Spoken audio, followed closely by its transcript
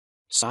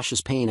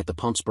Sasha's pain at the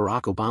pumps.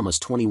 Barack Obama's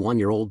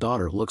 21-year-old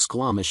daughter looks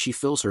glum as she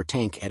fills her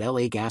tank at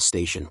LA gas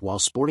station while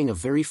sporting a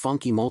very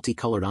funky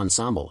multicolored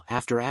ensemble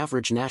after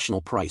average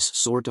national price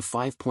soared to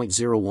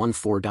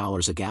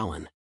 $5.014 a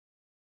gallon.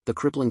 The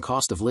crippling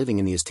cost of living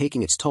in the is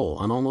taking its toll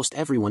on almost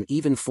everyone,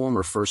 even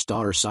former first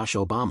daughter Sasha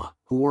Obama,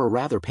 who wore a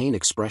rather pained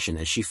expression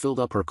as she filled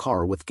up her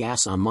car with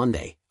gas on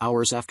Monday,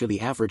 hours after the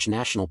average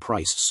national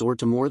price soared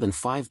to more than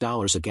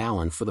 $5 a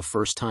gallon for the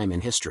first time in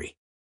history.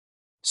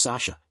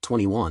 Sasha,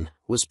 21,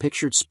 was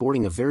pictured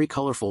sporting a very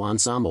colorful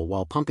ensemble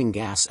while pumping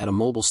gas at a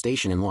mobile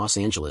station in Los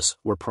Angeles,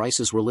 where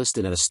prices were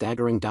listed at a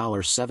staggering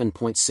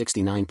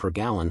 $7.69 per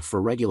gallon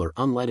for regular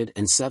unleaded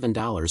and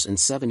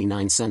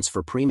 $7.79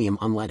 for premium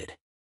unleaded.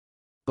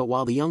 But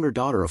while the younger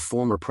daughter of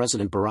former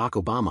President Barack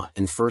Obama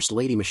and First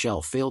Lady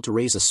Michelle failed to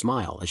raise a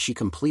smile as she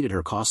completed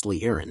her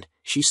costly errand,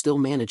 she still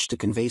managed to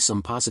convey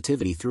some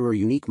positivity through her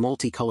unique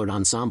multicolored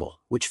ensemble,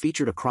 which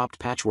featured a cropped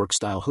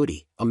patchwork-style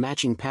hoodie, a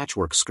matching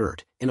patchwork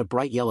skirt, and a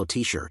bright yellow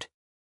t-shirt.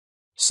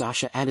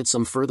 Sasha added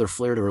some further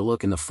flair to her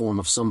look in the form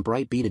of some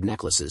bright beaded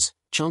necklaces,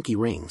 chunky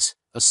rings,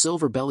 a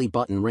silver belly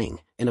button ring,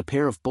 and a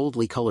pair of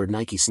boldly colored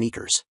Nike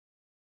sneakers.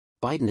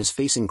 Biden is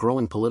facing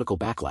growing political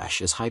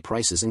backlash as high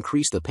prices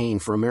increase the pain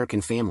for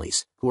American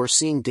families, who are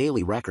seeing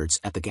daily records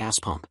at the gas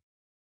pump.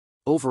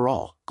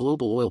 Overall,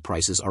 global oil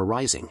prices are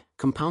rising,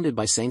 compounded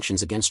by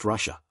sanctions against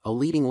Russia, a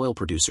leading oil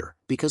producer,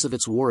 because of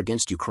its war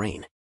against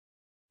Ukraine.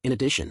 In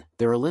addition,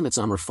 there are limits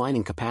on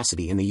refining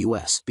capacity in the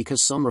U.S.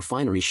 because some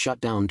refineries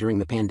shut down during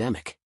the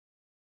pandemic.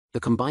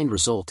 The combined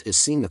result is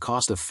seeing the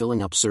cost of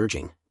filling up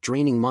surging,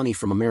 draining money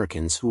from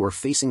Americans who are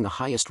facing the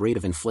highest rate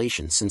of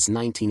inflation since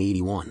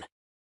 1981.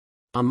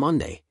 On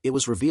Monday, it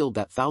was revealed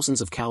that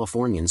thousands of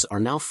Californians are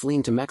now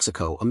fleeing to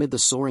Mexico amid the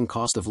soaring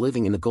cost of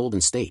living in the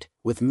Golden State,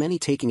 with many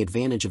taking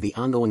advantage of the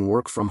ongoing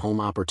work-from-home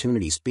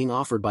opportunities being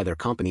offered by their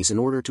companies in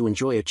order to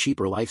enjoy a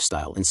cheaper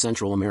lifestyle in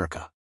Central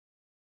America.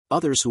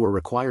 Others who are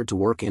required to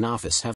work in office have